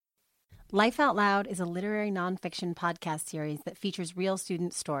Life Out Loud is a literary nonfiction podcast series that features real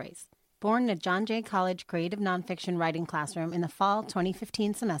student stories. Born in a John Jay College creative nonfiction writing classroom in the fall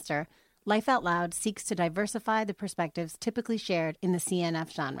 2015 semester, Life Out Loud seeks to diversify the perspectives typically shared in the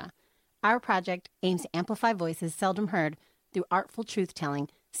CNF genre. Our project aims to amplify voices seldom heard through artful truth-telling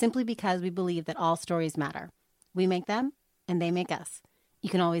simply because we believe that all stories matter. We make them, and they make us. You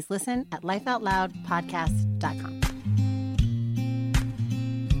can always listen at lifeoutloudpodcast.com.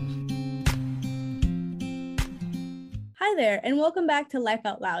 Hi there, and welcome back to Life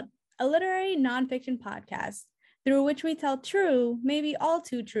Out Loud, a literary nonfiction podcast through which we tell true, maybe all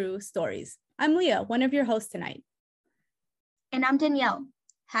too true, stories. I'm Leah, one of your hosts tonight. And I'm Danielle.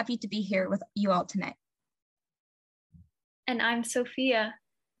 Happy to be here with you all tonight. And I'm Sophia.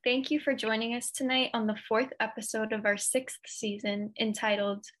 Thank you for joining us tonight on the fourth episode of our sixth season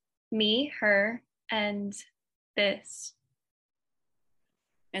entitled Me, Her, and This.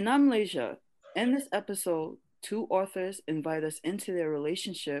 And I'm Leisha. In this episode, two authors invite us into their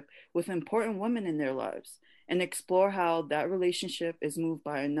relationship with important women in their lives and explore how that relationship is moved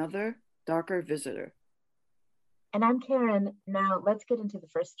by another, darker visitor. And I'm Karen. Now let's get into the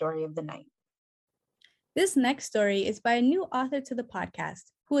first story of the night. This next story is by a new author to the podcast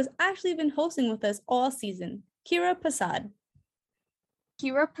who has actually been hosting with us all season, Kira Prasad.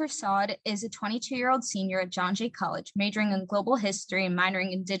 Kira Prasad is a 22-year-old senior at John Jay College, majoring in global history and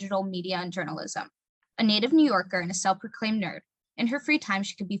minoring in digital media and journalism. A native New Yorker and a self-proclaimed nerd, in her free time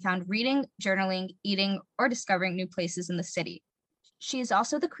she could be found reading, journaling, eating, or discovering new places in the city. She is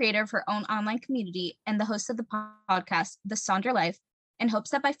also the creator of her own online community and the host of the podcast, The Sandra Life, and hopes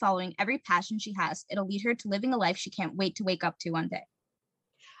that by following every passion she has, it'll lead her to living a life she can't wait to wake up to one day.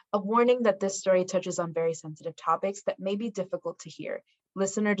 A warning that this story touches on very sensitive topics that may be difficult to hear.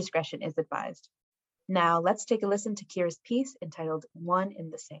 Listener discretion is advised. Now let's take a listen to Kira's piece entitled One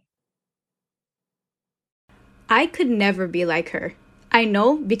in the Same. I could never be like her. I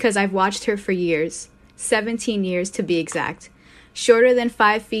know because I've watched her for years, 17 years to be exact. Shorter than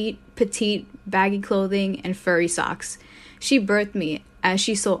 5 feet, petite, baggy clothing, and furry socks. She birthed me, as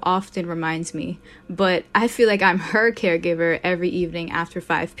she so often reminds me, but I feel like I'm her caregiver every evening after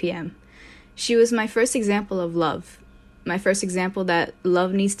 5 p.m. She was my first example of love. My first example that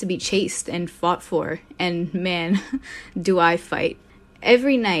love needs to be chased and fought for, and man, do I fight.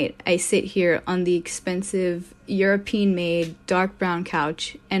 Every night, I sit here on the expensive, European-made, dark brown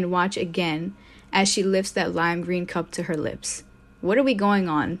couch and watch again as she lifts that lime green cup to her lips. What are we going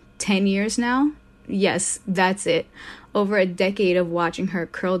on? 10 years now? Yes, that's it. Over a decade of watching her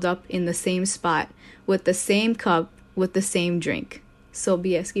curled up in the same spot, with the same cup, with the same drink.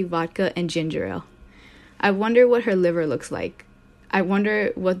 Sobieski vodka and ginger ale. I wonder what her liver looks like. I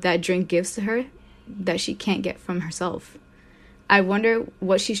wonder what that drink gives to her that she can't get from herself. I wonder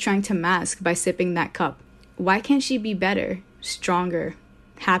what she's trying to mask by sipping that cup. Why can't she be better, stronger,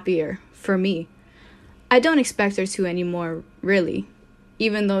 happier, for me? I don't expect her to anymore, really,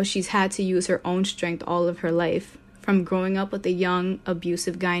 even though she's had to use her own strength all of her life, from growing up with a young,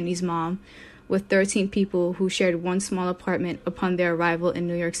 abusive Guyanese mom with 13 people who shared one small apartment upon their arrival in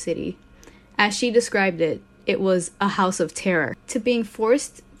New York City. As she described it, it was a house of terror, to being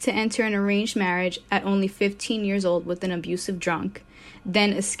forced to enter an arranged marriage at only 15 years old with an abusive drunk,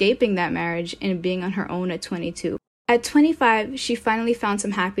 then escaping that marriage and being on her own at 22. At 25, she finally found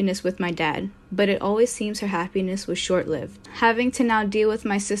some happiness with my dad, but it always seems her happiness was short-lived, having to now deal with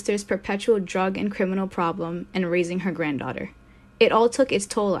my sister's perpetual drug and criminal problem and raising her granddaughter. It all took its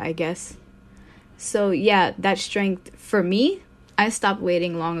toll, I guess. So yeah, that strength, for me, I stopped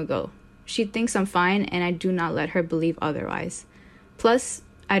waiting long ago. She thinks I'm fine, and I do not let her believe otherwise. Plus,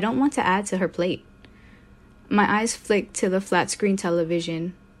 I don't want to add to her plate. My eyes flick to the flat-screen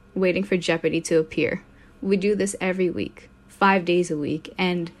television, waiting for Jeopardy to appear. We do this every week, 5 days a week,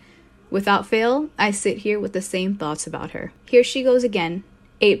 and without fail, I sit here with the same thoughts about her. Here she goes again,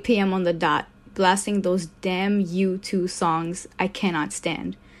 8 p.m. on the dot, blasting those damn U2 songs I cannot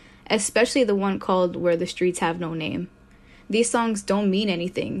stand, especially the one called Where the Streets Have No Name. These songs don't mean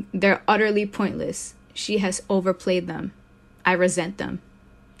anything. They're utterly pointless. She has overplayed them. I resent them.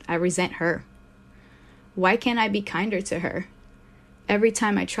 I resent her. Why can't I be kinder to her? Every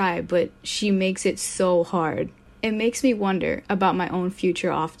time I try, but she makes it so hard. It makes me wonder about my own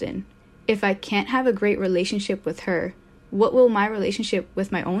future often. If I can't have a great relationship with her, what will my relationship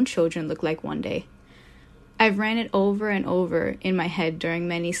with my own children look like one day? I've ran it over and over in my head during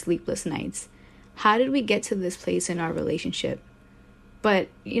many sleepless nights. How did we get to this place in our relationship? But,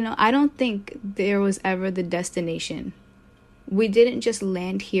 I don't think there was ever the destination. We didn't just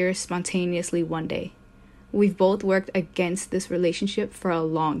land here spontaneously one day. We've both worked against this relationship for a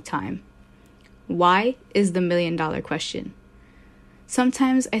long time. Why is the million-dollar question.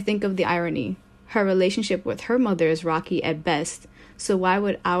 Sometimes I think of the irony. Her relationship with her mother is rocky at best, so why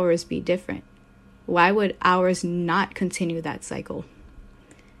would ours be different? Why would ours not continue that cycle?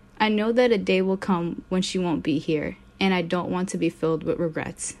 I know that a day will come when she won't be here, and I don't want to be filled with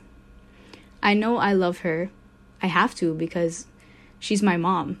regrets. I know I love her. I have to because she's my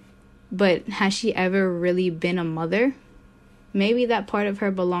mom. But has she ever really been a mother? Maybe that part of her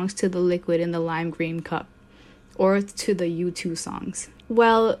belongs to the liquid in the lime green cup, or to the U2 songs.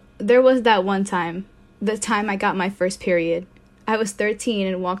 Well, there was that one time, the time I got my first period. I was 13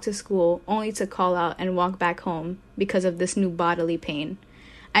 and walked to school only to call out and walk back home because of this new bodily pain.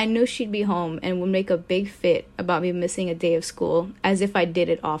 I knew she'd be home and would make a big fit about me missing a day of school, as if I did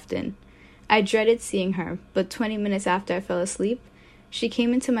it often. I dreaded seeing her, but 20 minutes after I fell asleep, she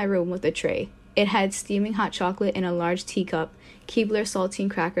came into my room with a tray. It had steaming hot chocolate in a large teacup, Keebler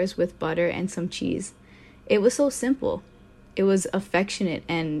saltine crackers with butter and some cheese. It was so simple. It was affectionate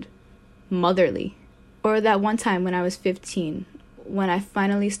and motherly. Or that one time when I was 15, when I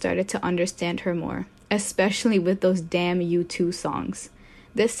finally started to understand her more, especially with those damn U2 songs.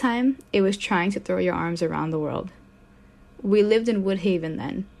 This time, it was trying to throw your arms around the world. We lived in Woodhaven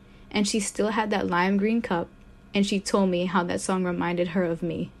then, and she still had that lime green cup, and she told me how that song reminded her of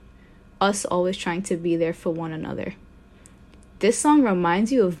me, us always trying to be there for one another. This song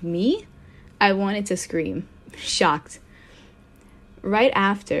reminds you of me? I wanted to scream, shocked. Right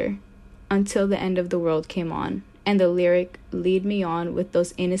after, Until the End of the World came on, and the lyric, lead me on with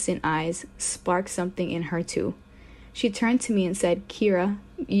those innocent eyes, sparked something in her too. She turned to me and said, Kira,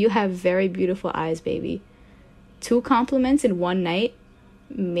 you have very beautiful eyes, baby. 2 compliments in one night?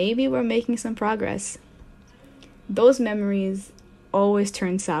 Maybe we're making some progress. Those memories always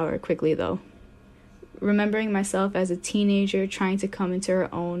turn sour quickly, though. Remembering myself as a teenager trying to come into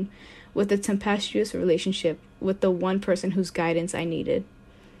her own with a tempestuous relationship with the one person whose guidance I needed.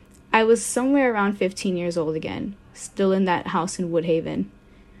 I was somewhere around 15 years old again, still in that house in Woodhaven.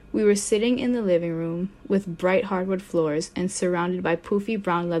 We were sitting in the living room with bright hardwood floors and surrounded by poofy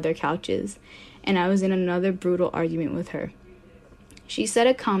brown leather couches, and I was in another brutal argument with her. She said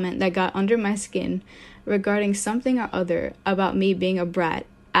a comment that got under my skin regarding something or other about me being a brat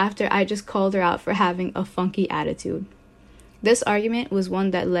after I just called her out for having a funky attitude. This argument was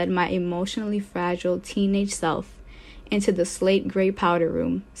one that led my emotionally fragile teenage self into the slate gray powder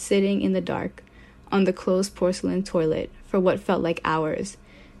room, sitting in the dark on the closed porcelain toilet for what felt like hours,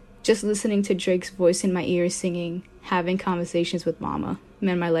 just listening to Drake's voice in my ears singing, having conversations with mama,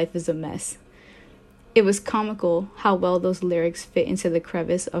 man, my life is a mess. It was comical how well those lyrics fit into the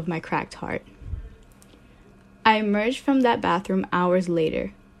crevice of my cracked heart. I emerged from that bathroom hours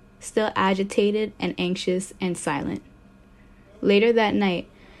later, still agitated and anxious and silent. Later that night,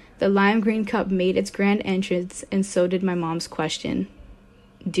 the lime green cup made its grand entrance, and so did my mom's question.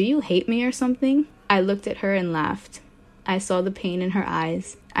 Do you hate me or something? I looked at her and laughed. I saw the pain in her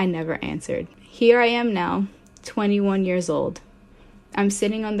eyes. I never answered. Here I am now, 21 years old. I'm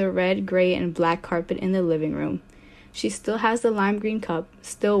sitting on the red, gray, and black carpet in the living room. She still has the lime green cup,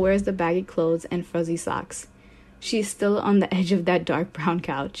 still wears the baggy clothes and fuzzy socks. She's still on the edge of that dark brown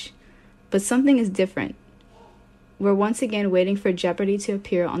couch. But something is different. We're once again waiting for Jeopardy to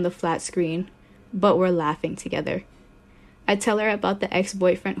appear on the flat screen, but we're laughing together. I tell her about the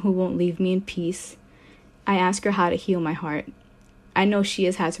ex-boyfriend who won't leave me in peace. I ask her how to heal my heart. I know she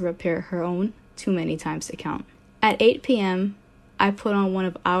has had to repair her own too many times to count. At 8 p.m., I put on one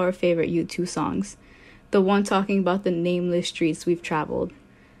of our favorite U2 songs, the one talking about the nameless streets we've traveled.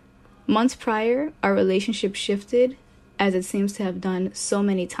 Months prior, our relationship shifted, as it seems to have done so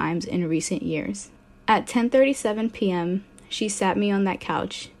many times in recent years. At 10:37 p.m., she sat me on that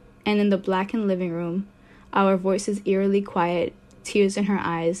couch, and in the blackened living room, our voices eerily quiet, tears in her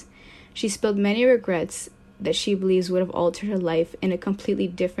eyes, she spilled many regrets that she believes would have altered her life in a completely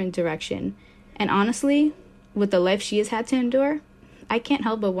different direction. And honestly, with the life she has had to endure, I can't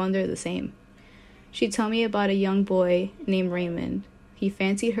help but wonder the same. She told me about a young boy named Raymond. He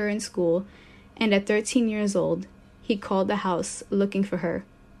fancied her in school, and at 13 years old, he called the house looking for her.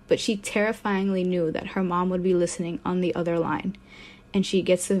 But she terrifyingly knew that her mom would be listening on the other line, and she'd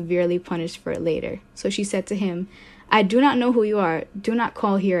get severely punished for it later. So she said to him, I do not know who you are. Do not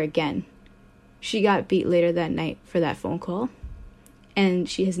call here again. She got beat later that night for that phone call, and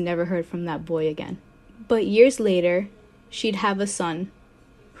she has never heard from that boy again. But years later, she'd have a son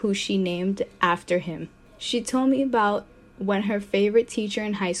who she named after him. She told me about when her favorite teacher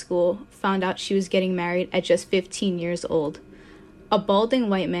in high school found out she was getting married at just 15 years old. A balding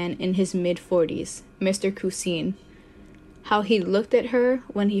white man in his mid-40s, Mr. Cousin. How he looked at her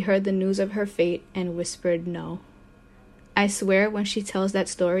when he heard the news of her fate and whispered no. I swear when she tells that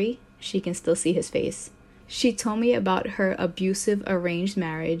story, she can still see his face. She told me about her abusive arranged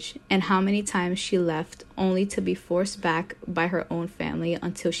marriage and how many times she left only to be forced back by her own family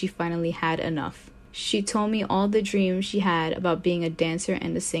until she finally had enough. She told me all the dreams she had about being a dancer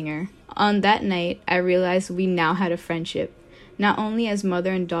and a singer. On that night, I realized we now had a friendship, not only as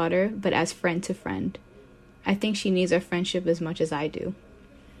mother and daughter, but as friend to friend. I think she needs our friendship as much as I do.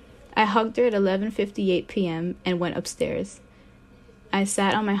 I hugged her at 11:58 p.m. and went upstairs. I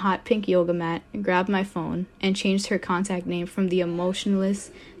sat on my hot pink yoga mat, grabbed my phone, and changed her contact name from the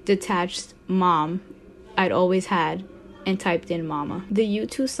emotionless, detached mom I'd always had, and typed in mama. The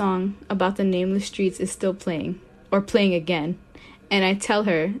U2 song about the nameless streets is still playing, or playing again, and I tell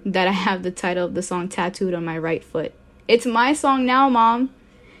her that I have the title of the song tattooed on my right foot. It's my song now, Mom!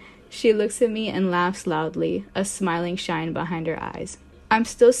 She looks at me and laughs loudly, a smiling shine behind her eyes. I'm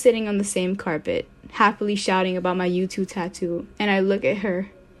still sitting on the same carpet, happily shouting about my U2 tattoo, and I look at her,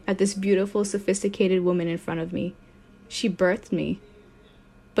 at this beautiful, sophisticated woman in front of me. She birthed me.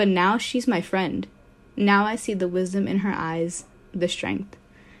 But now she's my friend. Now I see the wisdom in her eyes, the strength.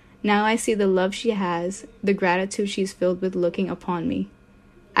 Now I see the love she has, the gratitude she's filled with looking upon me.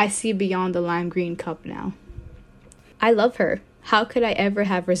 I see beyond the lime green cup now. I love her. How could I ever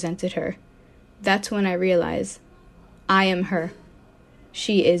have resented her? That's when I realize I am her.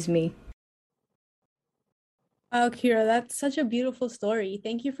 She is me. Wow, Kira, that's such a beautiful story.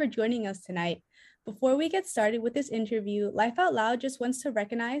 Thank you for joining us tonight. Before we get started with this interview, Life Out Loud just wants to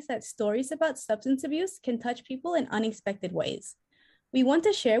recognize that stories about substance abuse can touch people in unexpected ways. We want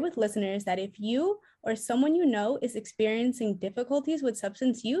to share with listeners that if you or someone you know is experiencing difficulties with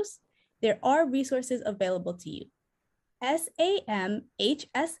substance use, there are resources available to you. SAMHSA,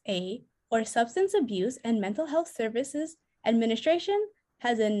 or Substance Abuse and Mental Health Services Administration,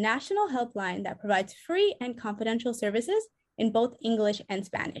 has a national helpline that provides free and confidential services in both English and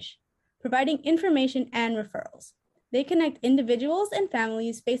Spanish, providing information and referrals. They connect individuals and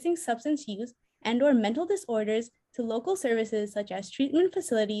families facing substance use and/or mental disorders to local services such as treatment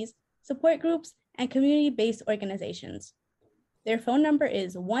facilities, support groups, and community-based organizations. Their phone number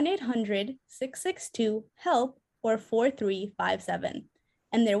is 1-800-662-HELP or 4357,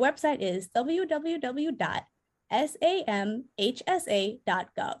 and their website is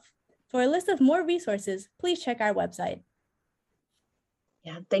www.samhsa.gov. For a list of more resources, please check our website.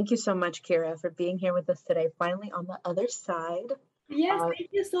 Yeah, thank you so much, Kira, for being here with us today. Finally, on the other side. Yes,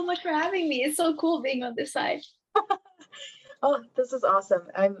 thank you so much for having me. It's so cool being on this side. Oh, this is awesome.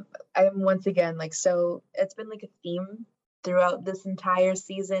 I'm once again so it's been like a theme throughout this entire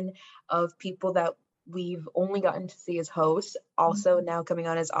season of people that we've only gotten to see as hosts, also now coming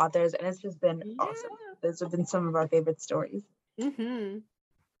on as authors, and it's just been awesome. Those have been some of our favorite stories. Mm-hmm.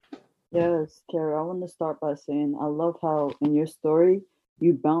 Yes, Kara, I want to start by saying I love how in your story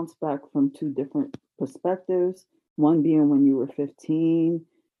you bounce back from two different perspectives. One being when you were 15,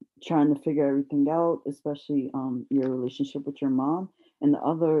 trying to figure everything out, especially your relationship with your mom, and the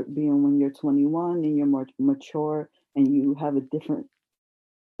other being when you're 21 and you're more mature and you have a different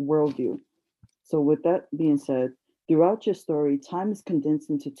worldview. So with that being said, throughout your story, time is condensed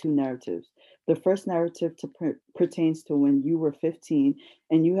into two narratives. The first narrative pertains to when you were 15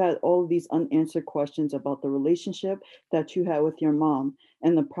 and you had all of these unanswered questions about the relationship that you had with your mom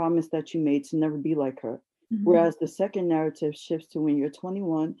and the promise that you made to never be like her. Mm-hmm. Whereas the second narrative shifts to when you're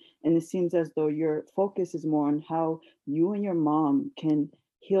 21 and it seems as though your focus is more on how you and your mom can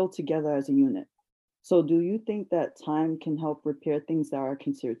heal together as a unit. So do you think that time can help repair things that are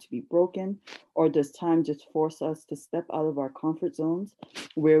considered to be broken? Or does time just force us to step out of our comfort zones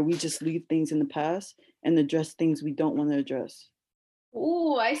where we just leave things in the past and address things we don't want to address?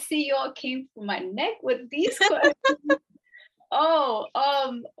 Ooh, I see y'all came for my neck with these questions.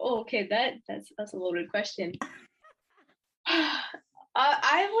 Okay, that's a loaded question.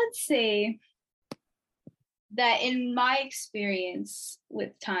 I would say that in my experience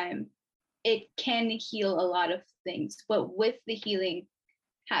with time, it can heal a lot of things, but with the healing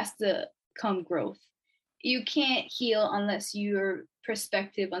has to come growth. You can't heal unless your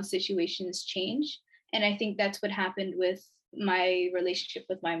perspective on situations change. And I think that's what happened with my relationship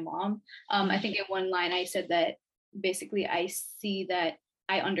with my mom. I think in one line I said that basically I see that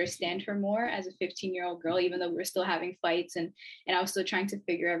I understand her more as a 15-year-old girl, even though we were still having fights and I was still trying to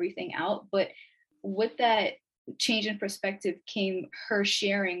figure everything out. But with that change in perspective came her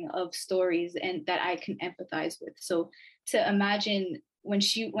sharing of stories and that I can empathize with. So to imagine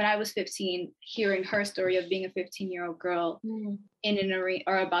when I was 15, hearing her story of being a 15-year-old girl in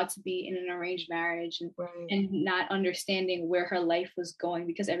or about to be in an arranged marriage, and not understanding where her life was going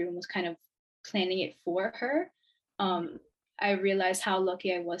because everyone was kind of planning it for her. I realized how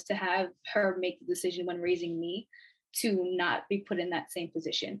lucky I was to have her make the decision when raising me to not be put in that same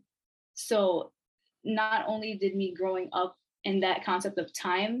position. So not only did me growing up and that concept of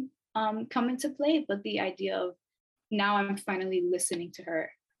time come into play, but the idea of now I'm finally listening to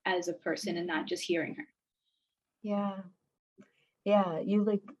her as a person and not just hearing her. Yeah, you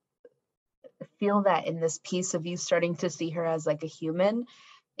like feel that in this piece of you starting to see her as like a human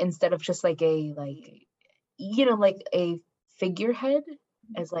instead of just like a like a figurehead,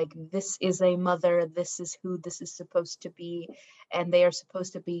 as like, this is a mother, this is who this is supposed to be, and they are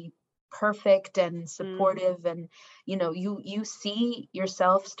supposed to be perfect and supportive. And you see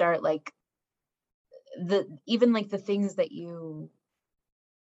yourself start like even like the things that you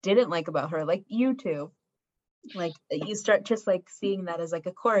didn't like about her, like U2, like you start just like seeing that as like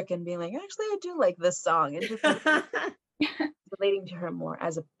a quirk and being like, actually I do like this song, and just like relating to her more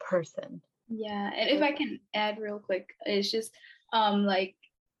as a person. Yeah, and if I can add real quick, it's just like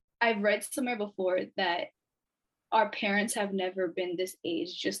I've read somewhere before that our parents have never been this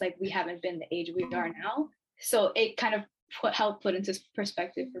age, just like we haven't been the age we are now. So it kind of helped put into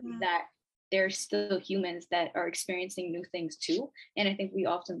perspective for me that they're still humans that are experiencing new things too. And I think we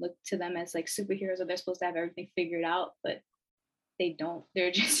often look to them as like superheroes, or they're supposed to have everything figured out, but they don't.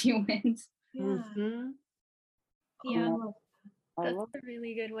 They're just humans. Yeah, that's a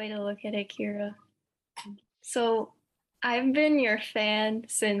really good way to look at it, Kira. So I've been your fan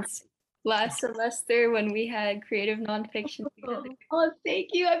since last semester when we had creative nonfiction together. Oh, thank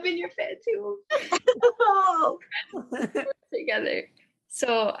you. I've been your fan too. Together.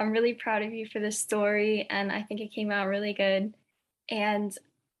 So I'm really proud of you for this story, and I think it came out really good. And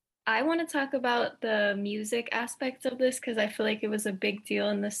I want to talk about the music aspect of this because I feel like it was a big deal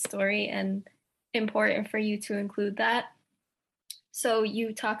in this story and important for you to include that. So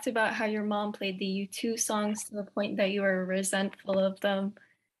you talked about how your mom played the U2 songs to the point that you were resentful of them,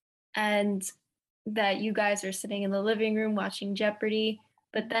 and that you guys are sitting in the living room watching Jeopardy.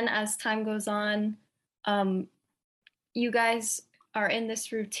 But then as time goes on, you guys are in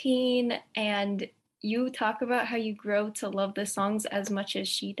this routine, and you talk about how you grow to love the songs as much as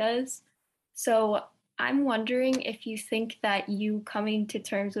she does. So I'm wondering if you think that you coming to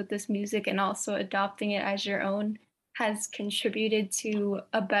terms with this music and also adopting it as your own has contributed to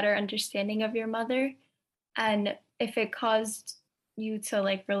a better understanding of your mother, and if it caused you to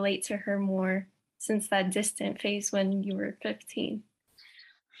like relate to her more since that distant phase when you were 15.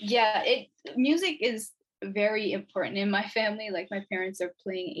 Yeah, music is very important in my family. Like my parents are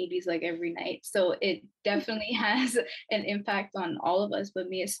playing 80s like every night, so it definitely has an impact on all of us, but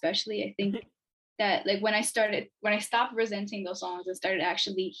me especially. I think that like when I stopped resenting those songs and started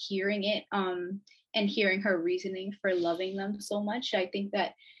actually hearing it and hearing her reasoning for loving them so much, I think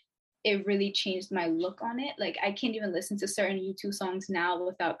that it really changed my look on it. Like I can't even listen to certain U2 songs now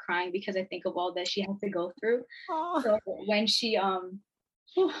without crying because I think of all that she had to go through. So when she I'm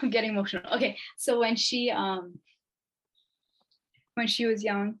getting emotional. Okay, so when she was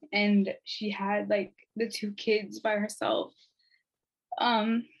young and she had like the 2 kids by herself,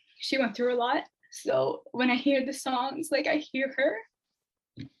 she went through a lot. So when I hear the songs, like I hear her,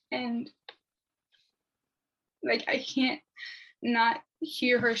 and like I can't not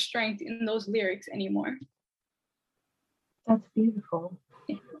hear her strength in those lyrics anymore. That's beautiful.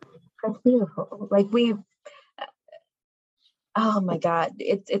 That's beautiful. Like oh my God,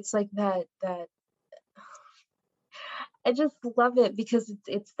 it's like that I just love it because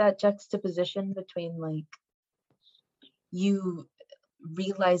it's that juxtaposition between like you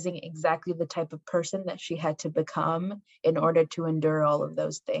realizing exactly the type of person that she had to become in order to endure all of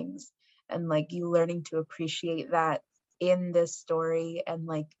those things, and like you learning to appreciate that in this story, and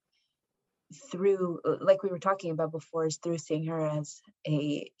like through, like we were talking about before, is through seeing her as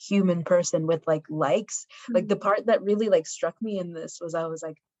a human person with like likes. Like the part that really like struck me in this was, I was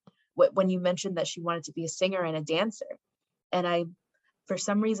like, when you mentioned that she wanted to be a singer and a dancer, and I for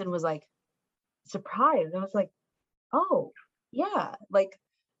some reason was like surprised. I was like, oh yeah, like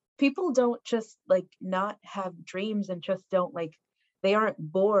people don't just like not have dreams and just don't like, they aren't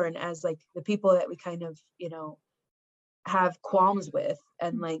born as like the people that we kind of have qualms with,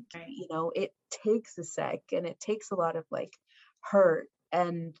 and like it takes a sec, and it takes a lot of like hurt,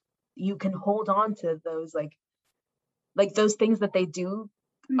 and you can hold on to those like those things that they do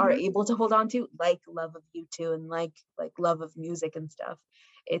are able to hold on to, like love of U2 and like love of music and stuff.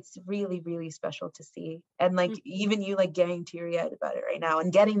 it's really, really special to see. And like even you like getting teary-eyed about it right now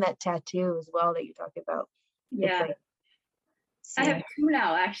and getting that tattoo as well that you talked about. Yeah. It's like, I have two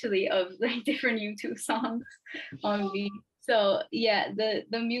now actually of like different YouTube songs on me. So yeah,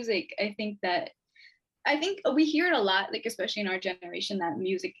 the music, I think we hear it a lot, like especially in our generation, that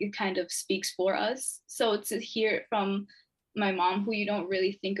music, it kind of speaks for us. So to hear it from my mom, who you don't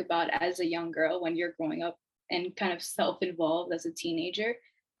really think about as a young girl when you're growing up and kind of self-involved as a teenager,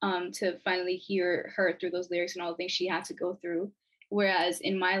 to finally hear her through those lyrics and all the things she had to go through. Whereas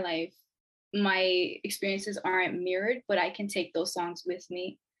in my life, my experiences aren't mirrored, but I can take those songs with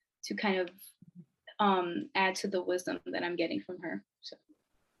me to kind of add to the wisdom that I'm getting from her. So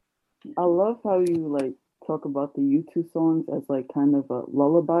I love how you like talk about the YouTube songs as like kind of a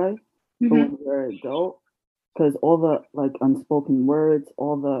lullaby for when you're an adult, because all the like unspoken words,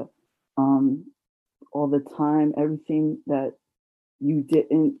 all the time, everything that you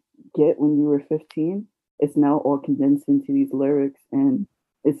didn't get when you were 15, it's now all condensed into these lyrics, and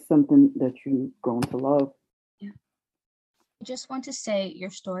it's something that you've grown to love. Yeah. I just want to say your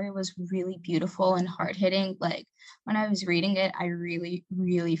story was really beautiful and hard-hitting. Like when I was reading it, I really,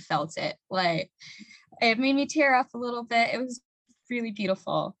 really felt it. Like it made me tear up a little bit. It was really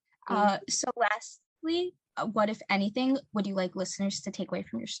beautiful. So lastly, what, if anything, would you like listeners to take away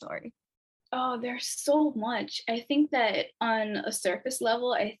from your story? Oh, there's so much. I think that on a surface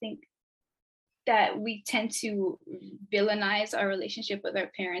level, I think that we tend to villainize our relationship with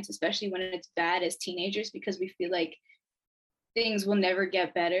our parents, especially when it's bad as teenagers, because we feel like things will never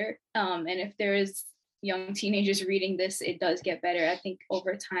get better. And if there is young teenagers reading this, it does get better. I think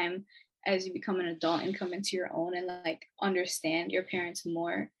over time, as you become an adult and come into your own and like understand your parents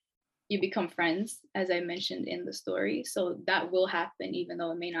more, you become friends, as I mentioned in the story. So that will happen, even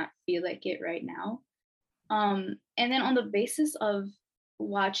though it may not feel like it right now. And then on the basis of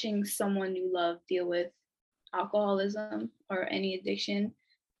watching someone you love deal with alcoholism or any addiction,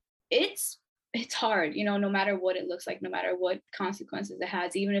 it's hard, no matter what it looks like, no matter what consequences it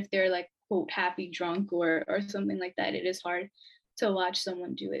has, even if they're like, quote, happy drunk or something like that, it is hard to watch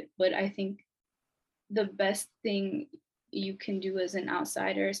someone do it. But I think the best thing you can do as an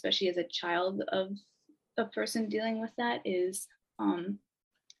outsider, especially as a child of a person dealing with that, is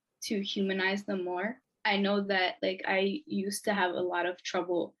to humanize them more. I know that like I used to have a lot of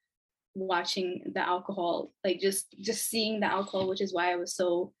trouble watching the alcohol, like just seeing the alcohol, which is why I was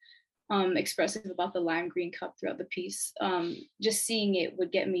so expressive about the lime green cup throughout the piece. Just seeing it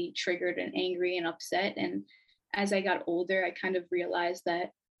would get me triggered and angry and upset. And as I got older, I kind of realized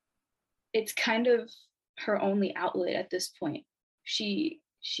that it's kind of her only outlet at this point. She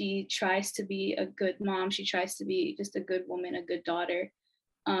tries to be a good mom. She tries to be just a good woman, a good daughter.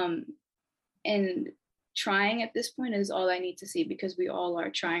 And trying at this point is all I need to see, because we all are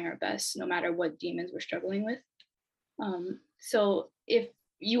trying our best, no matter what demons we're struggling with. So if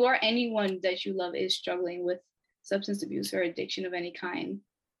you or anyone that you love is struggling with substance abuse or addiction of any kind,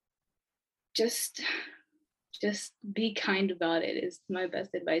 just be kind about it is my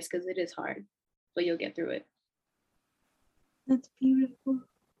best advice, because it is hard, but you'll get through it. That's beautiful.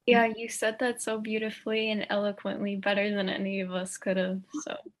 Yeah, you said that so beautifully and eloquently, better than any of us could have.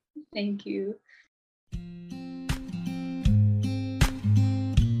 So thank you.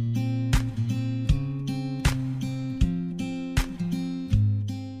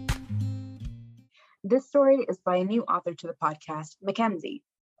 This story is by a new author to the podcast, Mackenzie.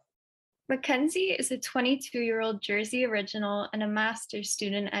 Mackenzie is a 22-year-old Jersey original and a master's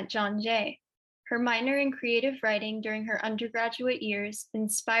student at John Jay. Her minor in creative writing during her undergraduate years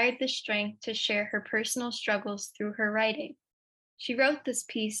inspired the strength to share her personal struggles through her writing. She wrote this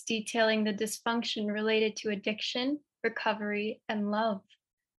piece detailing the dysfunction related to addiction, recovery, and love.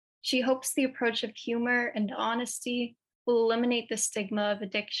 She hopes the approach of humor and honesty will eliminate the stigma of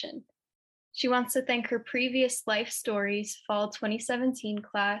addiction. She wants to thank her previous Life Stories Fall 2017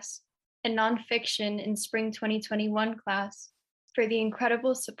 class and Nonfiction in Spring 2021 class for the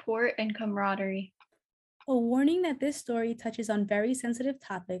incredible support and camaraderie. A warning that this story touches on very sensitive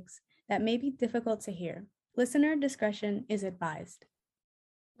topics that may be difficult to hear. Listener discretion is advised.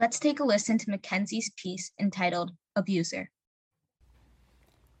 Let's take a listen to Mackenzie's piece entitled Abuser.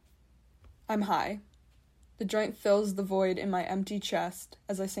 I'm high. The joint fills the void in my empty chest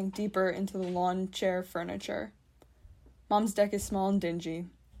as I sink deeper into the lawn chair furniture. Mom's deck is small and dingy.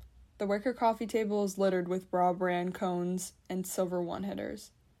 The wicker coffee table is littered with Raw brand cones and silver one-hitters.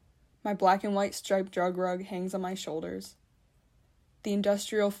 My black and white striped drug rug hangs on my shoulders. The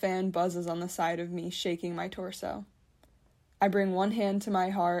industrial fan buzzes on the side of me, shaking my torso. I bring one hand to my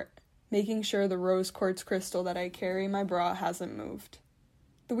heart, making sure the rose quartz crystal that I carry in my bra hasn't moved.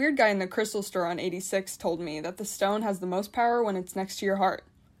 The weird guy in the crystal store on 86 told me that the stone has the most power when it's next to your heart.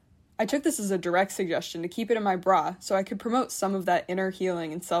 I took this as a direct suggestion to keep it in my bra so I could promote some of that inner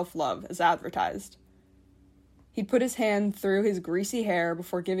healing and self-love as advertised. He'd put his hand through his greasy hair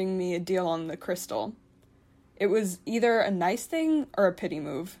before giving me a deal on the crystal. It was either a nice thing or a pity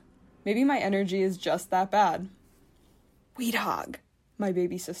move. Maybe my energy is just that bad. "Weed hog," my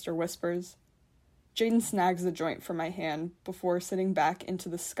baby sister whispers. Jaden snags the joint from my hand before sitting back into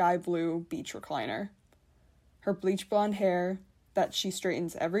the sky blue beach recliner. Her bleach blonde hair, that she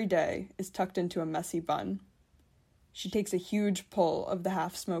straightens every day, is tucked into a messy bun. She takes a huge pull of the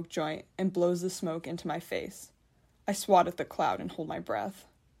half-smoked joint and blows the smoke into my face. I swat at the cloud and hold my breath.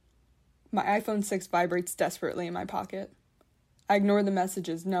 My iPhone 6 vibrates desperately in my pocket. I ignore the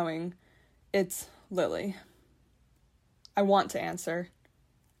messages, knowing it's Lily. I want to answer.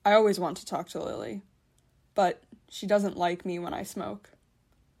 I always want to talk to Lily, but she doesn't like me when I smoke.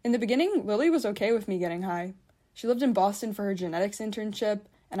 In the beginning, Lily was okay with me getting high. She lived in Boston for her genetics internship,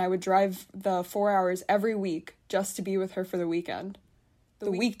 and I would drive the 4 hours every week just to be with her for the weekend.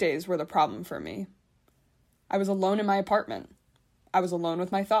 The weekdays were the problem for me. I was alone in my apartment. I was alone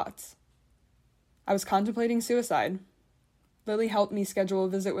with my thoughts. I was contemplating suicide. Lily helped me schedule a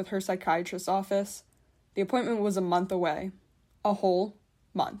visit with her psychiatrist's office. The appointment was a month away. A whole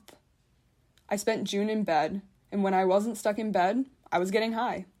month. I spent June in bed, and when I wasn't stuck in bed, I was getting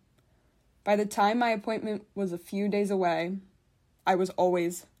high. By the time my appointment was a few days away, I was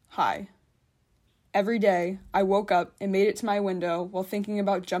always high. Every day, I woke up and made it to my window while thinking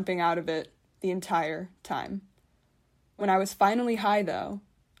about jumping out of it the entire time. When I was finally high, though,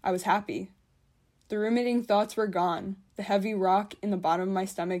 I was happy. The ruminating thoughts were gone. The heavy rock in the bottom of my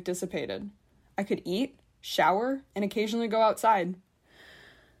stomach dissipated. I could eat, shower, and occasionally go outside.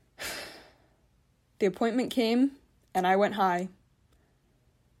 The appointment came, and I went high.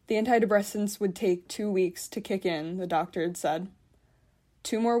 The antidepressants would take 2 weeks to kick in, the doctor had said.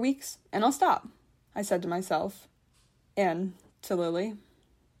 2 more weeks, and I'll stop, I said to myself. And to Lily.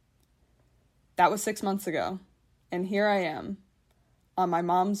 That was 6 months ago, and here I am, on my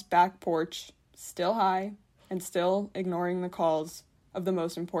mom's back porch, still high, and still ignoring the calls of the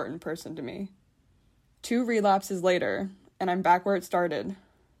most important person to me. 2 relapses later, and I'm back where it started,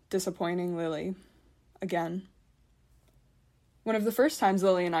 disappointing Lily. Again. One of the first times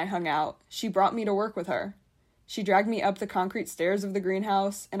Lily and I hung out, she brought me to work with her. She dragged me up the concrete stairs of the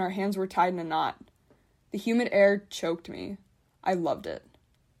greenhouse, and our hands were tied in a knot. The humid air choked me. I loved it.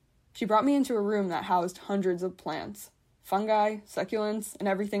 She brought me into a room that housed hundreds of plants. Fungi, succulents, and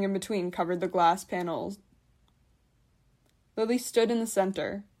everything in between covered the glass panels. Lily stood in the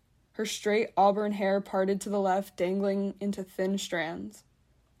center, her straight auburn hair parted to the left, dangling into thin strands.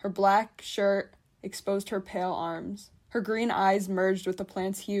 Her black shirt exposed her pale arms. Her green eyes merged with the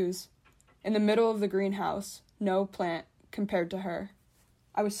plant's hues. In the middle of the greenhouse, no plant compared to her.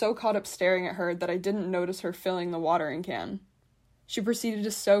 I was so caught up staring at her that I didn't notice her filling the watering can. She proceeded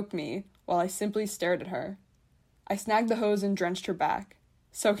to soak me while I simply stared at her. I snagged the hose and drenched her back.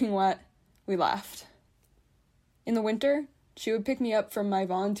 Soaking wet, we laughed. In the winter, she would pick me up from my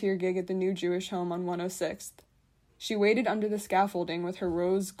volunteer gig at the new Jewish home on 106th. She waited under the scaffolding with her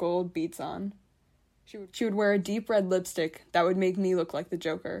rose gold beads on. She would wear a deep red lipstick that would make me look like the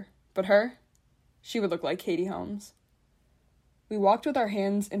Joker. But her? She would look like Katie Holmes. We walked with our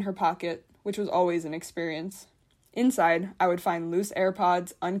hands in her pocket, which was always an experience. Inside, I would find loose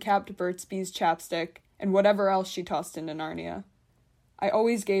AirPods, uncapped Burt's Bees chapstick, and whatever else she tossed into Narnia. I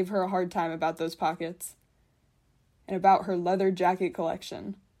always gave her a hard time about those pockets. And about her leather jacket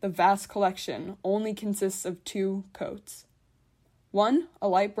collection. The vast collection only consists of 2 coats. One, a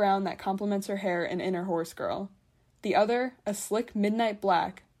light brown that complements her hair and inner horse girl. The other, a slick midnight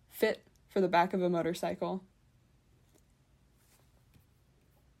black, fit for the back of a motorcycle.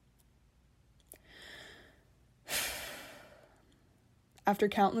 After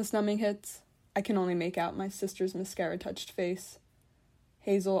countless numbing hits, I can only make out my sister's mascara-touched face,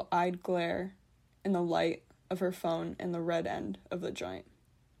 hazel-eyed glare, in the light of her phone and the red end of the joint.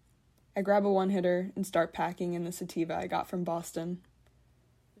 I grab a one-hitter and start packing in the sativa I got from Boston.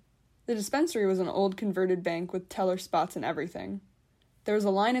 The dispensary was an old converted bank with teller spots and everything. There was a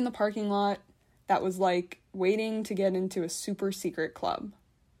line in the parking lot that was like waiting to get into a super secret club.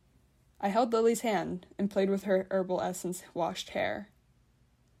 I held Lily's hand and played with her herbal essence washed hair.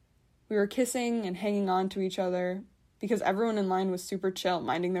 We were kissing and hanging on to each other because everyone in line was super chill,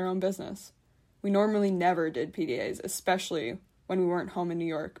 minding their own business. We normally never did PDAs, especially when we weren't home in New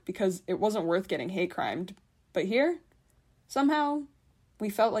York, because it wasn't worth getting hate crimed. But here, somehow, we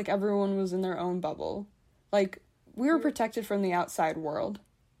felt like everyone was in their own bubble. Like, we were protected from the outside world.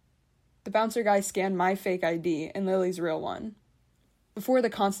 The bouncer guy scanned my fake ID and Lily's real one. Before the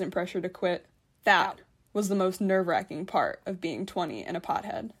constant pressure to quit, that was the most nerve-wracking part of being 20 and a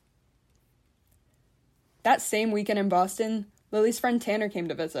pothead. That same weekend in Boston, Lily's friend Tanner came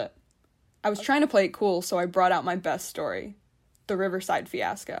to visit. I was trying to play it cool, so I brought out my best story, the Riverside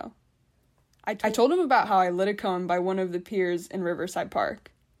fiasco. I told him about how I lit a cone by one of the piers in Riverside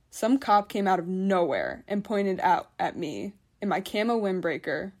Park. Some cop came out of nowhere and pointed out at me in my camo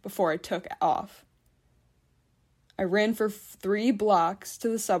windbreaker before I took off. I ran for 3 blocks to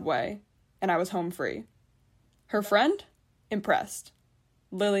the subway, and I was home free. Her friend? Impressed.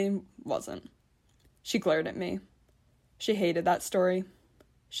 Lily wasn't. She glared at me. She hated that story.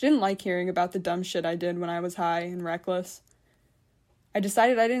 She didn't like hearing about the dumb shit I did when I was high and reckless. I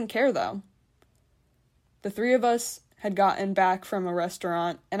decided I didn't care, though. The 3 of us had gotten back from a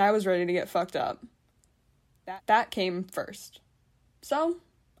restaurant, and I was ready to get fucked up. That came first. So,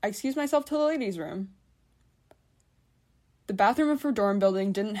 I excused myself to the ladies' room. The bathroom of her dorm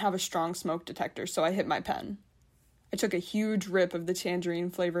building didn't have a strong smoke detector, so I hit my pen. I took a huge rip of the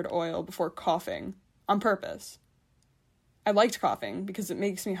tangerine-flavored oil before coughing, on purpose. I liked coughing because it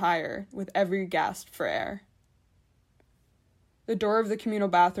makes me higher with every gasp for air. The door of the communal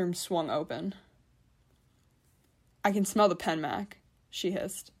bathroom swung open. "I can smell the pen, Mac," she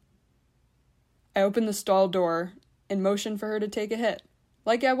hissed. I opened the stall door and motioned for her to take a hit,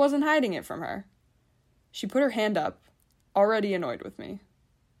 like I wasn't hiding it from her. She put her hand up, already annoyed with me.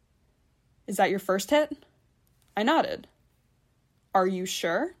 "Is that your first hit?" I nodded. "Are you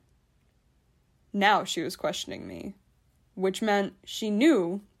sure?" Now she was questioning me, which meant she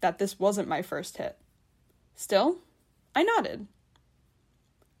knew that this wasn't my first hit. Still, I nodded.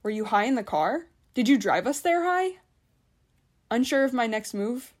 "Were you high in the car? Did you drive us there high?" Unsure of my next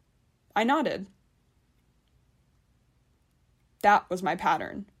move, I nodded. That was my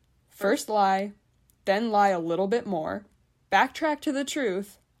pattern. First lie, then lie a little bit more, backtrack to the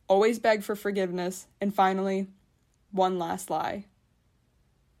truth, always beg for forgiveness, and finally, one last lie.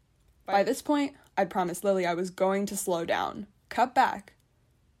 By this point, I'd promised Lily I was going to slow down, cut back,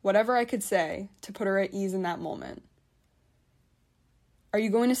 whatever I could say to put her at ease in that moment. "Are you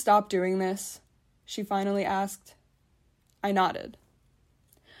going to stop doing this?" she finally asked. I nodded.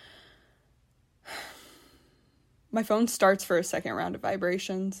 My phone starts for a second round of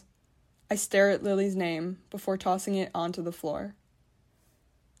vibrations. I stare at Lily's name before tossing it onto the floor.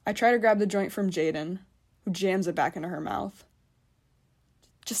 I try to grab the joint from Jaden, who jams it back into her mouth.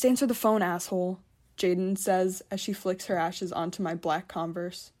 "Just answer the phone, asshole," Jaden says as she flicks her ashes onto my black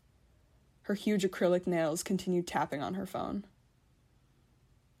Converse. Her huge acrylic nails continue tapping on her phone.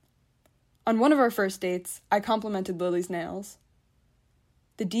 On one of our first dates, I complimented Lily's nails.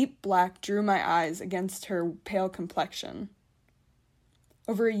 The deep black drew my eyes against her pale complexion.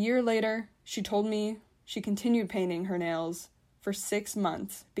 Over a year later, she told me she continued painting her nails for 6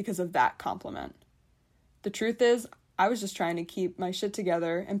 months because of that compliment. The truth is, I was just trying to keep my shit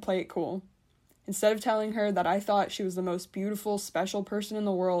together and play it cool. Instead of telling her that I thought she was the most beautiful, special person in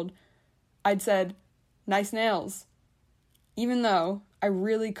the world, I'd said, "Nice nails," even though I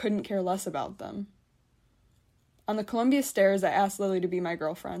really couldn't care less about them. On the Columbia stairs, I asked Lily to be my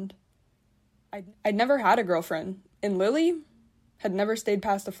girlfriend. I'd never had a girlfriend, and Lily had never stayed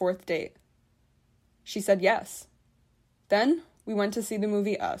past a 4th date. She said yes. Then we went to see the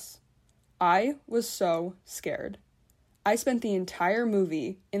movie Us. I was so scared. I spent the entire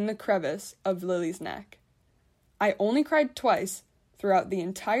movie in the crevice of Lily's neck. I only cried twice throughout the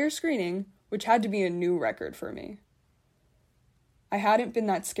entire screening, which had to be a new record for me. I hadn't been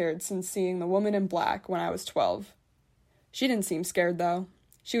that scared since seeing The Woman in Black when I was 12. She didn't seem scared, though.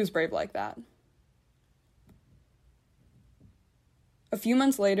 She was brave like that. A few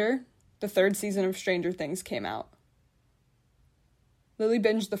months later, the 3rd season of Stranger Things came out. Lily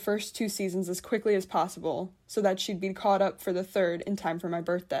binged the first 2 seasons as quickly as possible so that she'd be caught up for the 3rd in time for my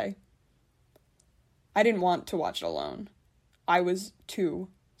birthday. I didn't want to watch it alone. I was too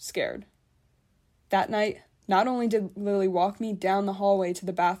scared. That night, not only did Lily walk me down the hallway to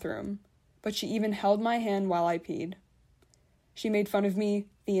the bathroom, but she even held my hand while I peed. She made fun of me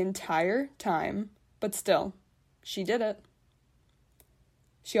the entire time, but still, she did it.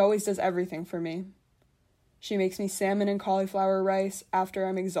 She always does everything for me. She makes me salmon and cauliflower rice after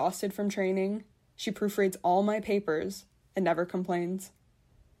I'm exhausted from training. She proofreads all my papers and never complains.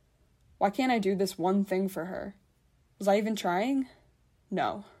 Why can't I do this one thing for her? Was I even trying?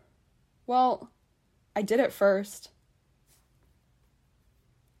 No. Well, I did at first.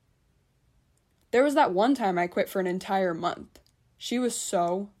 There was that one time I quit for an entire month. She was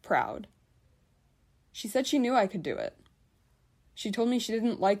so proud. She said she knew I could do it. She told me she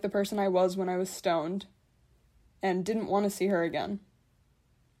didn't like the person I was when I was stoned and didn't want to see her again.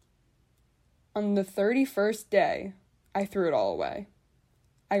 On the 31st day, I threw it all away.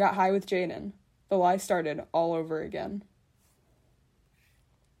 I got high with Jaden. The lie started all over again.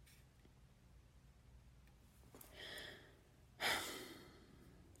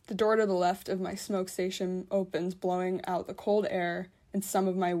 The door to the left of my smoke station opens, blowing out the cold air and some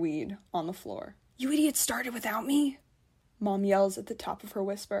of my weed on the floor. "You idiot started without me?" Mom yells at the top of her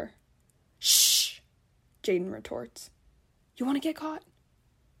whisper. "Shh," Jaden retorts. "You want to get caught?"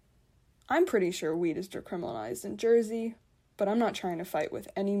 I'm pretty sure weed is decriminalized in Jersey, but I'm not trying to fight with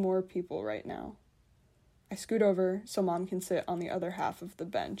any more people right now. I scoot over so Mom can sit on the other half of the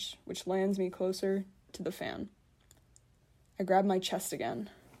bench, which lands me closer to the fan. I grab my chest again,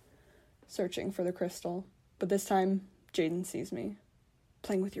 searching for the crystal, but this time Jaden sees me.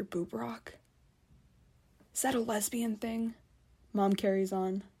 "Playing with your boob rock? Is that a lesbian thing?" Mom carries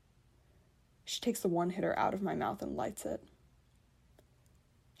on. She takes the one hitter out of my mouth and lights it.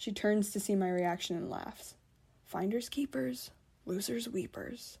 She turns to see my reaction and laughs. "Finders keepers, losers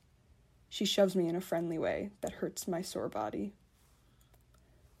weepers." She shoves me in a friendly way that hurts my sore body.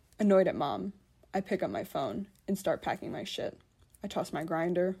 Annoyed at Mom, I pick up my phone and start packing my shit. I toss my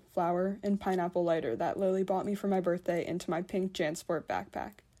grinder, flour, and pineapple lighter that Lily bought me for my birthday into my pink JanSport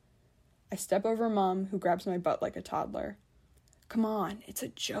backpack. I step over Mom, who grabs my butt like a toddler. "Come on, it's a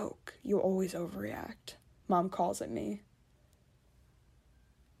joke. You always overreact," Mom calls at me.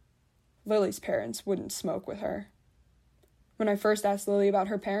 Lily's parents wouldn't smoke with her. When I first asked Lily about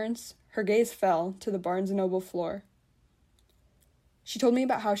her parents, her gaze fell to the Barnes & Noble floor. She told me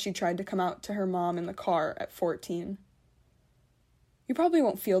about how she tried to come out to her mom in the car at 14. "You probably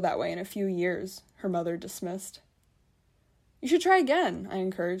won't feel that way in a few years," her mother dismissed. "You should try again," I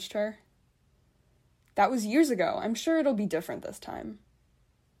encouraged her. "That was years ago. I'm sure it'll be different this time."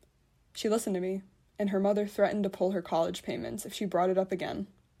 She listened to me, and her mother threatened to pull her college payments if she brought it up again.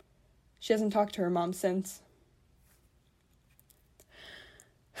 She hasn't talked to her mom since.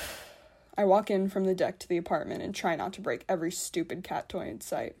 I walk in from the deck to the apartment and try not to break every stupid cat toy in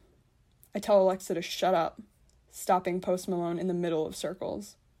sight. I tell Alexa to shut up, stopping Post Malone in the middle of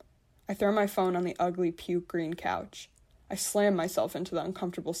circles. I throw my phone on the ugly puke green couch. I slam myself into the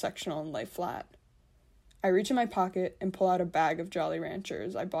uncomfortable sectional and lay flat. I reach in my pocket and pull out a bag of Jolly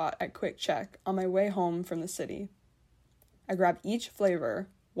Ranchers I bought at Quick Check on my way home from the city. I grab each flavor,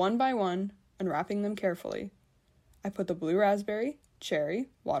 one by one, unwrapping them carefully. I put the blue raspberry, cherry,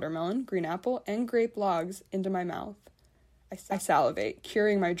 watermelon, green apple, and grape logs into my mouth. I salivate,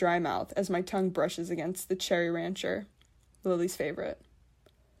 curing my dry mouth as my tongue brushes against the Cherry Rancher, Lily's favorite.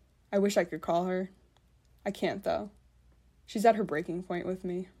 I wish I could call her. I can't, though. She's at her breaking point with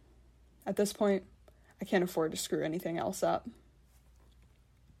me. At this point, I can't afford to screw anything else up.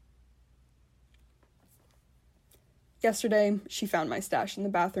 Yesterday, she found my stash in the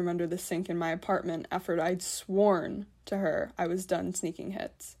bathroom under the sink in my apartment after I'd sworn to her I was done sneaking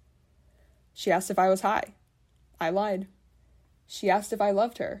hits. She asked if I was high. I lied. She asked if I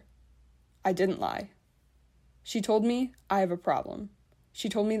loved her. I didn't lie. She told me I have a problem. She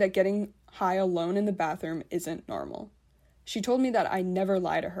told me that getting high alone in the bathroom isn't normal. She told me that I never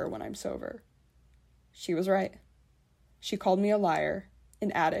lie to her when I'm sober. She was right. She called me a liar,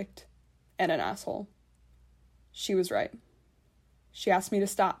 an addict, and an asshole. She was right. She asked me to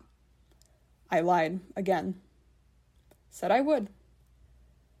stop. I lied again. Said I would.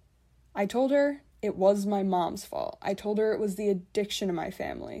 I told her it was my mom's fault. I told her it was the addiction in my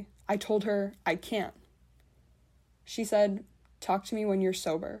family. I told her I can't. She said, "Talk to me when you're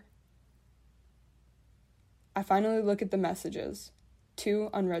sober." I finally look at the messages. 2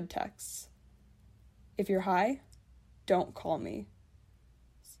 unread texts. "If you're high, don't call me.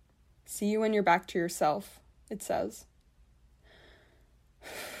 See you when you're back to yourself," it says.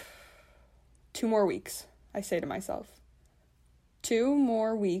 2 more weeks, I say to myself. 2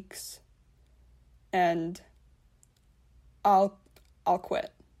 more weeks, and I'll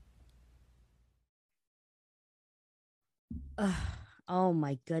quit. Oh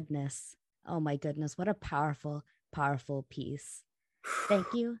my goodness. Oh my goodness. What a powerful, powerful piece.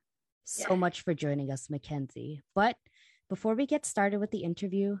 Thank you so much for joining us, Mackenzie. But before we get started with the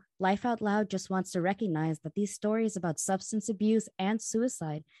interview, Life Out Loud just wants to recognize that these stories about substance abuse and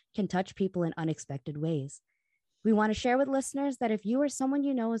suicide can touch people in unexpected ways. We want to share with listeners that if you or someone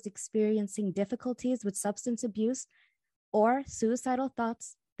you know is experiencing difficulties with substance abuse or suicidal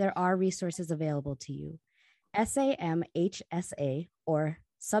thoughts, there are resources available to you. SAMHSA, or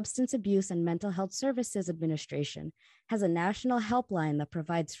Substance Abuse and Mental Health Services Administration has a national helpline that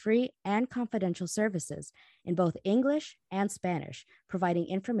provides free and confidential services in both English and Spanish, providing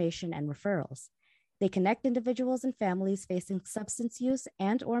information and referrals. They connect individuals and families facing substance use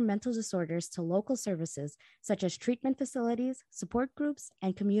and/or mental disorders to local services such as treatment facilities, support groups,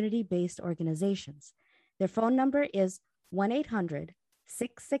 and community-based organizations. Their phone number is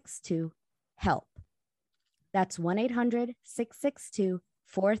 1-800-662-HELP. That's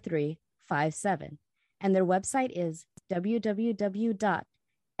 1-800-662-4357. And their website is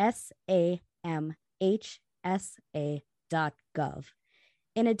www.samhsa.gov.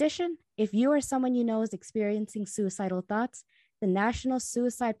 In addition, if you or someone you know is experiencing suicidal thoughts, the National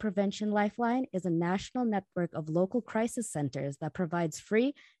Suicide Prevention Lifeline is a national network of local crisis centers that provides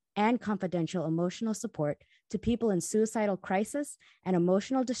free and confidential emotional support to people in suicidal crisis and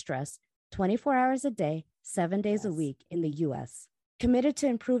emotional distress 24 hours a day, 7 days a week in the U.S. Committed to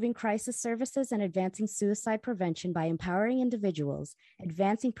improving crisis services and advancing suicide prevention by empowering individuals,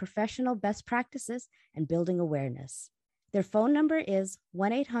 advancing professional best practices, and building awareness. Their phone number is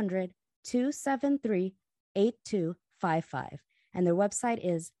 1-800-273-8255, and their website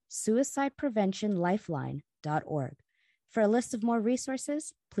is suicidepreventionlifeline.org. For a list of more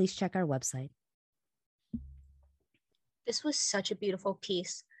resources, please check our website. This was such a beautiful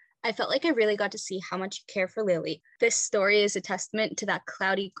piece. I felt like I really got to see how much you care for Lily. This story is a testament to that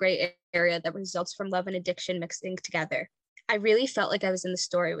cloudy gray area that results from love and addiction mixing together. I really felt like I was in the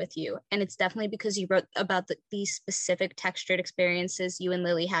story with you, and it's definitely because you wrote about these specific textured experiences you and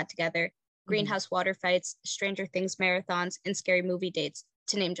Lily had together, greenhouse water fights, Stranger Things marathons, and scary movie dates,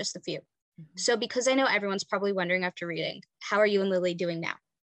 to name just a few. So because I know everyone's probably wondering after reading, how are you and Lily doing now?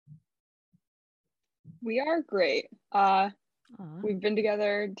 We are great. We've been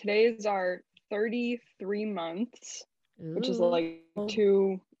together. Today is our 33 months, which is like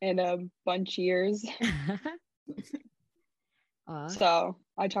 2 and a bunch years. So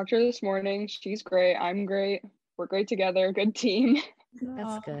I talked to her this morning. She's great. I'm great. We're great together. Good team.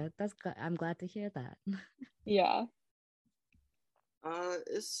 That's good. That's good. I'm glad to hear that. Yeah.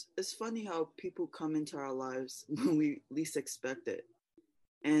 It's funny how people come into our lives when we least expect it.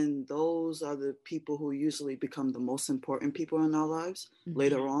 And those are the people who usually become the most important people in our lives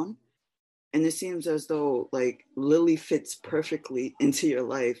later on. And it seems as though like Lily fits perfectly into your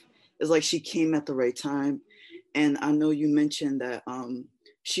life. It's like she came at the right time. And I know you mentioned that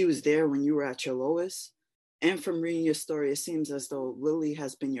she was there when you were at your lowest. And from reading your story, it seems as though Lily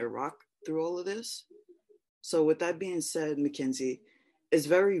has been your rock through all of this. So with that being said, Mackenzie, it's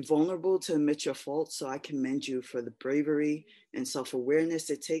very vulnerable to admit your faults. So I commend you for the bravery and self-awareness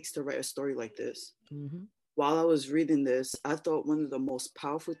it takes to write a story like this. While I was reading this, I thought one of the most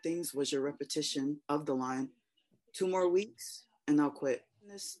powerful things was your repetition of the line, 2 more weeks and I'll quit.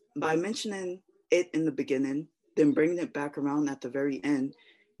 By mentioning it in the beginning, then bringing it back around at the very end,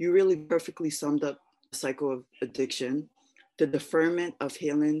 you really perfectly summed up the cycle of addiction, the deferment of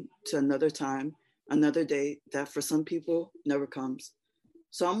healing to another time, another day that for some people never comes.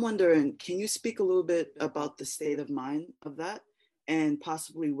 So I'm wondering, can you speak a little bit about the state of mind of that and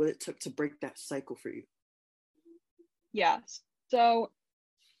possibly what it took to break that cycle for you? Yes. So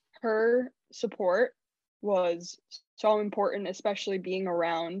her support was so important, especially being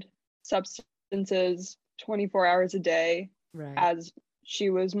around substances 24 hours a day, as she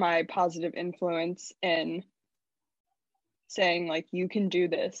was my positive influence in saying, like, you can do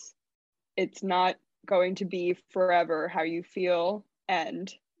this. It's not going to be forever how you feel.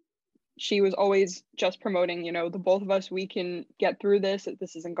 And she was always just promoting, you know, the both of us, we can get through this.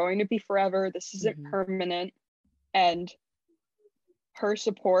 This isn't going to be forever. This isn't permanent. And her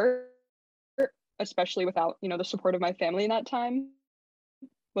support, especially without, you know, the support of my family in that time,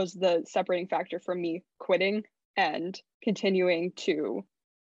 was the separating factor from me quitting and continuing to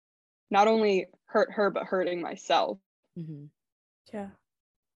not only hurt her, but hurting myself. Yeah.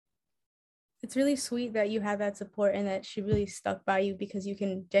 It's really sweet that you have that support and that she really stuck by you, because you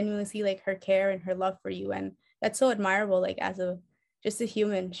can genuinely see like her care and her love for you. And that's so admirable, like as just a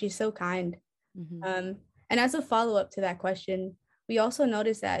human. She's so kind. And as a follow-up to that question, we also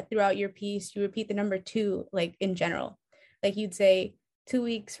noticed that throughout your piece, you repeat the number 2, like in general. Like you'd say 2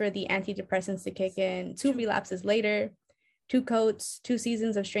 weeks for the antidepressants to kick in, 2 relapses later, 2 coats, 2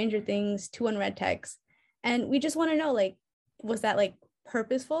 seasons of Stranger Things, 2 unread texts. And we just want to know, like, was that like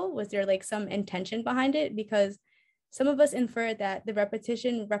purposeful? Was there like some intention behind it? Because some of us infer that the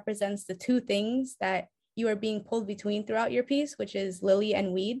repetition represents the 2 things that you are being pulled between throughout your piece, which is Lily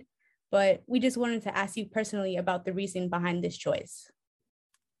and weed. But we just wanted to ask you personally about the reason behind this choice.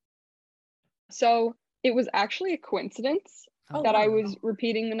 So it was actually a coincidence. that I was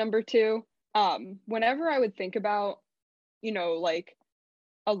repeating the number 2. Whenever I would think about, like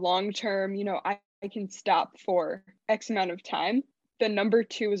a long term, I can stop for X amount of time, the number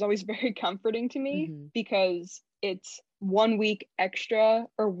 2 is always very comforting to me because it's 1 week extra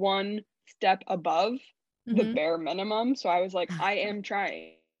or 1 step above the bare minimum. So I was like, I am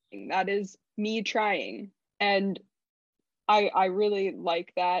trying. That is me trying. And I really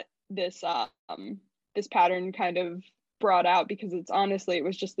like that this pattern kind of brought out, because it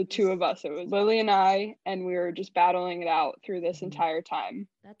was just the 2 of us. It was Lily and I, and we were just battling it out through this entire time.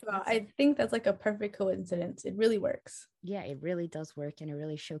 I think that's like a perfect coincidence. It really works. Yeah, it really does work, and it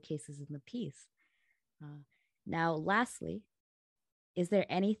really showcases in the piece. Now, lastly, is there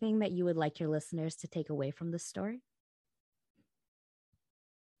anything that you would like your listeners to take away from this story?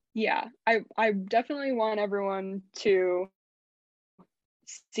 Yeah, I definitely want everyone to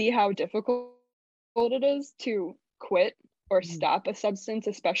see how difficult it is to quit or stop a substance,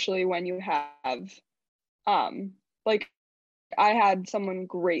 especially when you have like I had someone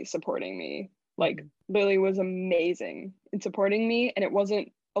great supporting me. Like Lily was amazing in supporting me, and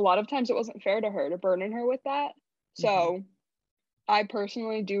a lot of times it wasn't fair to her to burden her with that. So I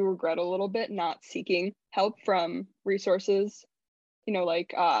personally do regret a little bit not seeking help from resources,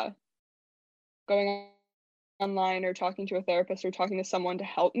 like going online or talking to a therapist or talking to someone to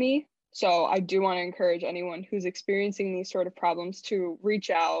help me. So I do want to encourage anyone who's experiencing these sort of problems to reach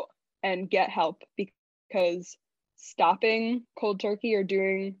out and get help, because stopping cold turkey or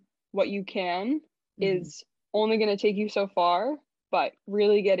doing what you can is only going to take you so far, but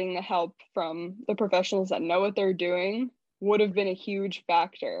really getting the help from the professionals that know what they're doing would have been a huge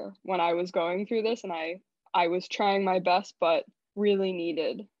factor when I was going through this. And I was trying my best, but really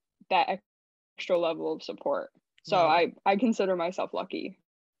needed that extra level of support. So I consider myself lucky.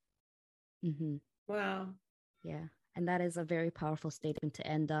 Wow. Yeah. And that is a very powerful statement to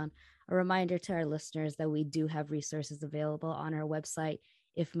end on. A reminder to our listeners that we do have resources available on our website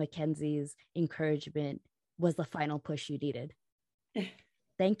if Mackenzie's encouragement was the final push you needed.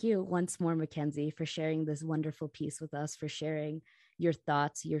 Thank you once more, Mackenzie, for sharing this wonderful piece with us, for sharing your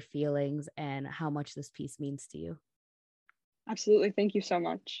thoughts, your feelings, and how much this piece means to you. Absolutely. Thank you so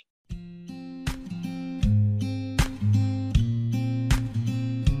much.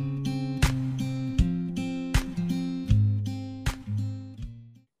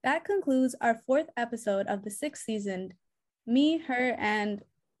 That concludes our 4th episode of the 6th season, Me, Her, and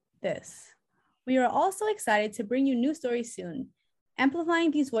This. We are also excited to bring you new stories soon, amplifying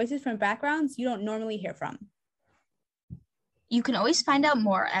these voices from backgrounds you don't normally hear from. You can always find out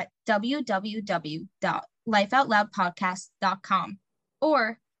more at www.lifeoutloudpodcast.com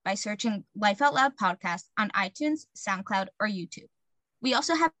or by searching Life Out Loud Podcast on iTunes, SoundCloud, or YouTube. We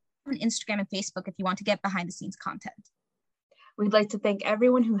also have an Instagram and Facebook if you want to get behind the scenes content. We'd like to thank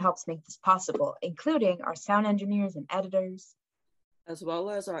everyone who helps make this possible, including our sound engineers and editors, as well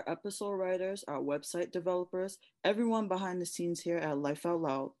as our episode writers, our website developers, everyone behind the scenes here at Life Out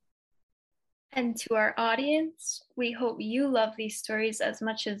Loud. And to our audience, we hope you love these stories as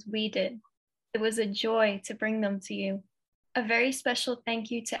much as we did. It was a joy to bring them to you. A very special thank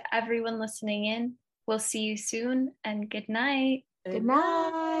you to everyone listening in. We'll see you soon, and good night. Good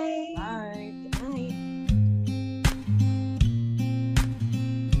night.